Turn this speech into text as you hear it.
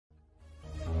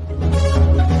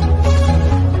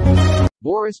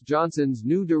Boris Johnson's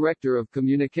new Director of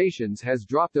Communications has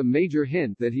dropped a major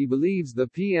hint that he believes the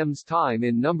PM's time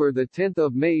in number 10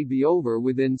 May be over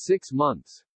within 6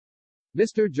 months.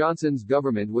 Mr. Johnson's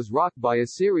government was rocked by a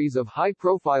series of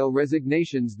high-profile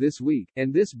resignations this week,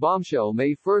 and this bombshell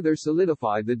may further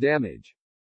solidify the damage.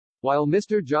 While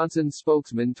Mr. Johnson's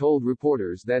spokesman told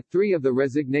reporters that 3 of the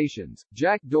resignations,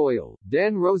 Jack Doyle,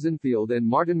 Dan Rosenfield and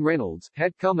Martin Reynolds,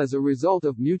 had come as a result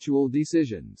of mutual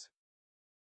decisions.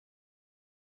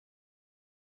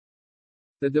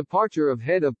 The departure of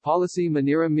head of policy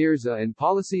Munira Mirza and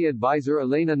policy advisor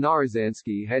Elena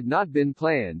Narazansky had not been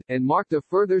planned, and marked a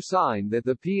further sign that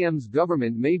the PM's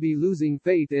government may be losing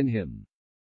faith in him.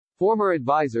 Former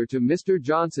advisor to Mr.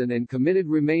 Johnson and committed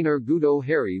Remainer Gudo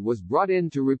Harry was brought in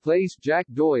to replace Jack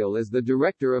Doyle as the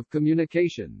Director of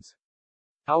Communications.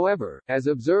 However, as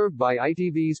observed by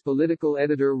ITV's political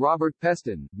editor Robert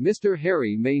Peston, Mr.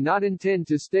 Harry may not intend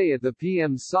to stay at the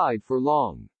PM's side for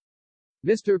long.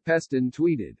 Mr. Peston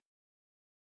tweeted,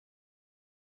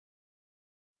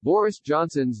 Boris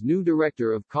Johnson's new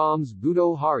director of comms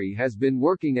Gudo Hari has been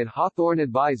working at Hawthorne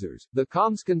Advisors, the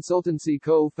comms consultancy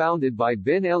co-founded by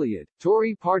Ben Elliott,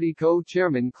 Tory party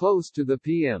co-chairman close to the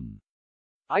PM.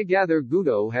 I gather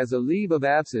Gudo has a leave of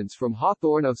absence from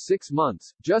Hawthorne of 6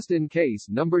 months, just in case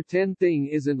number 10 thing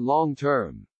isn't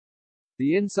long-term.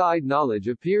 The inside knowledge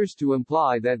appears to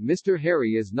imply that Mr.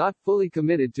 Harry is not fully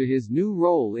committed to his new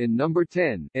role in number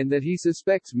 10, and that he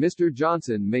suspects Mr.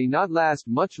 Johnson may not last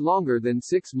much longer than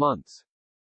 6 months.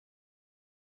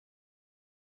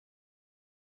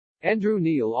 Andrew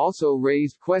Neil also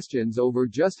raised questions over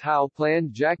just how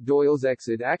planned Jack Doyle's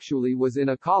exit actually was in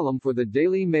a column for the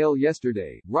Daily Mail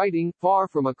yesterday, writing, far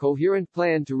from a coherent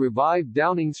plan to revive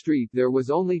Downing Street there was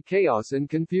only chaos and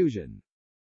confusion.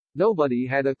 Nobody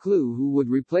had a clue who would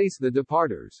replace the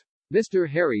departers. Mr.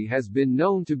 Harry has been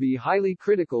known to be highly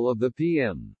critical of the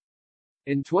PM.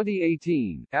 In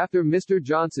 2018, after Mr.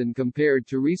 Johnson compared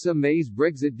Theresa May's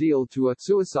Brexit deal to a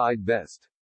suicide vest,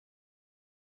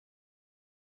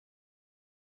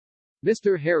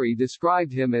 Mr. Harry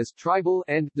described him as tribal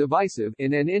and divisive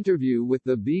in an interview with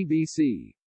the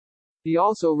BBC. He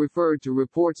also referred to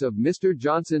reports of Mr.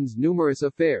 Johnson's numerous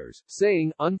affairs,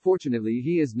 saying, unfortunately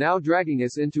he is now dragging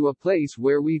us into a place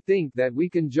where we think that we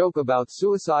can joke about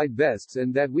suicide vests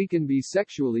and that we can be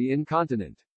sexually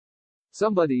incontinent.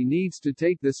 Somebody needs to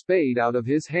take the spade out of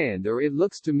his hand or it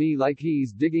looks to me like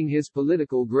he's digging his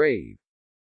political grave.